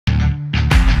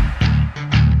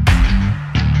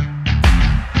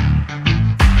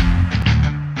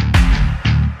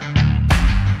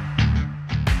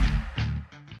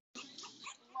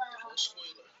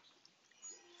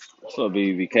So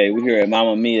BBK, we here at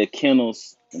Mama Mia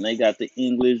Kennels, and they got the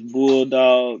English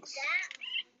bulldogs.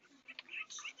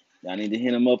 Y'all need to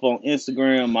hit them up on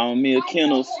Instagram, Mama Mia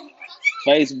Kennels,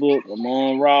 Facebook, I'm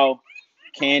on Raw,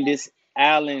 Candace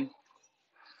Allen.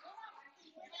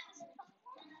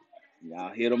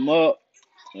 Y'all hit them up.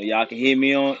 Or y'all can hit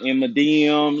me in my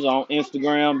DMs on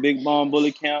Instagram, Big Bone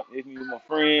Bully Camp, if you're my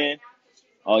friend.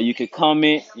 Or you can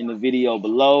comment in the video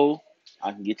below.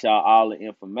 I can get y'all all the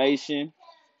information.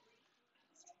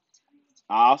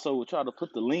 I also will try to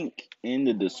put the link in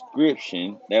the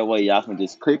description. That way y'all can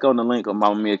just click on the link on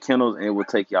Mama Mia Kennels and it will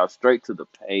take y'all straight to the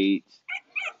page.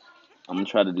 I'm going to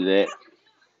try to do that.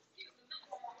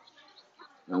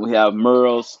 And we have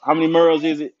Merles. How many Merles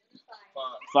is it?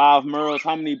 5 Merles.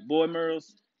 How many boy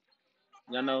Merles?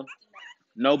 Y'all know?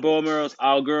 No boy Merles,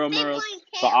 all girl Merles.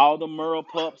 So all the Merle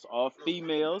pups are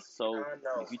females. So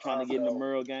if you're trying to get in the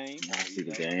Merle game, y'all see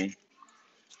the game.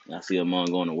 Y'all see a mom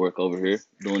going to work over here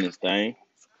doing this thing.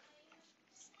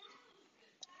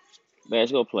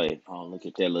 Let's go play. Oh, look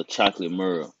at that little chocolate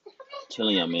Merle.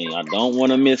 Telling y'all, man, I don't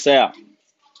want to miss out.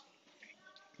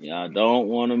 Y'all don't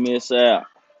want to miss out.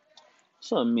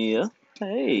 What's up, Mia?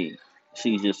 Hey.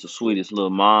 She's just the sweetest little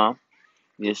mom.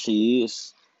 Yes, she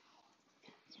is.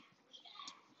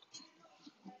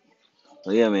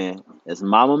 So, yeah, man. It's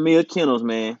Mama Mia Kennels,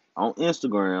 man, on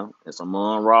Instagram. It's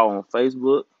Amon Raw on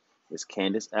Facebook. It's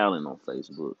Candace Allen on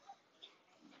Facebook.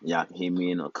 Y'all can hit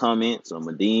me in the comments or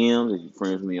my DMs if you're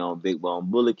friends with me on Big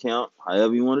Bone Bully Camp.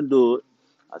 However you want to do it.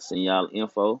 I send y'all the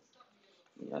info.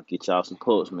 Y'all get y'all some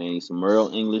pups, man. Some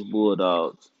Merle English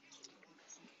bulldogs.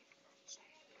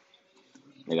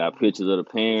 They got pictures of the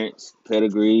parents,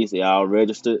 pedigrees. They all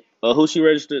registered. Who she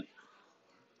registered?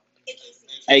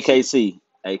 AKC.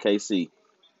 AKC.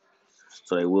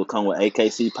 So they will come with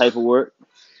AKC paperwork.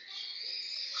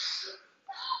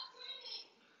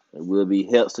 They will be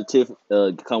health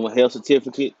certificate. Come with health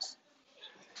certificates.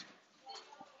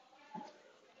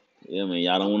 Yeah, man.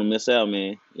 Y'all don't want to miss out,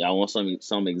 man. Y'all want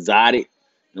some exotic.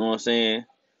 You know what I'm saying?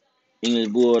 English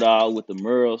bulldog with the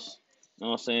Merles. You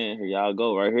know what I'm saying? Here y'all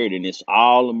go right here. Then it's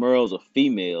all the Merles are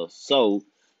females. So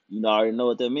you already know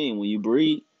what that means. When you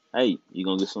breed, hey, you're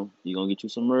gonna get you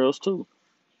some Merles too.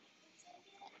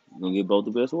 You're gonna get both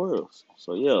the best worlds.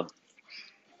 So yeah.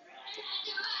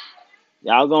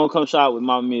 Y'all gonna come shop with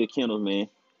Mama Mia Kennels, man.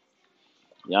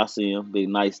 Y'all see them. Big,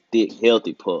 nice, thick,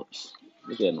 healthy pups.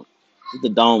 Look at them. Look at the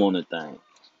dome on the thing.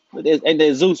 Look, ain't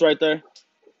that Zeus right there?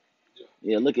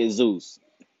 Yeah, look at Zeus.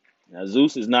 Now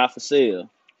Zeus is not for sale.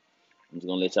 I'm just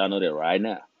gonna let y'all know that right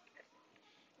now.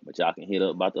 But y'all can hit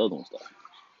up about the other one stuff.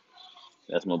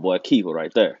 That's my boy Keeper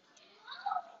right there.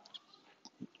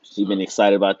 She been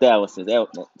excited about that one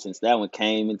since that one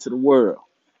came into the world.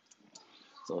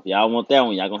 So if y'all want that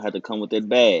one, y'all gonna have to come with that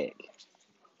bag.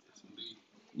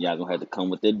 Y'all gonna have to come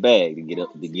with that bag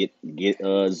to get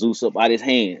Zeus up out his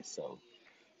hands. So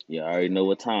you already know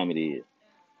what time it is.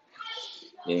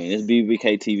 Yeah, man, it's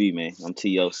BBK TV, man. I'm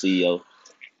T.O. CEO.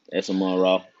 That's a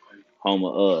Raw. Home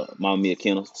of Mama Mia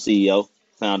Kennels, CEO,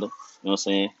 founder. You know what I'm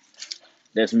saying?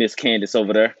 That's Miss Candace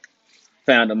over there.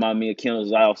 Founder of Mama Mia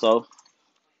Kennels also.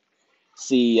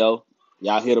 CEO.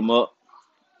 Y'all hit them up.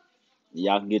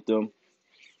 Y'all can get them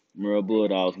Merle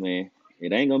Bulldogs, man.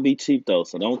 It ain't gonna be cheap though,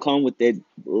 so don't come with that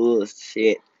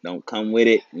bullshit. Don't come with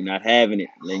it. We're not having it.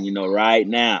 Letting you know right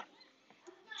now.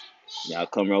 Y'all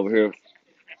come over here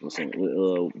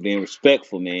with being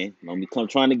respectful, man. Don't be come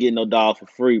trying to get no dog for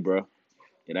free, bro.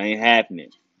 It ain't happening.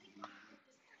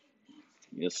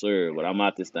 Yes, sir. But I'm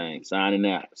out this thing. Signing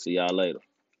out. See y'all later.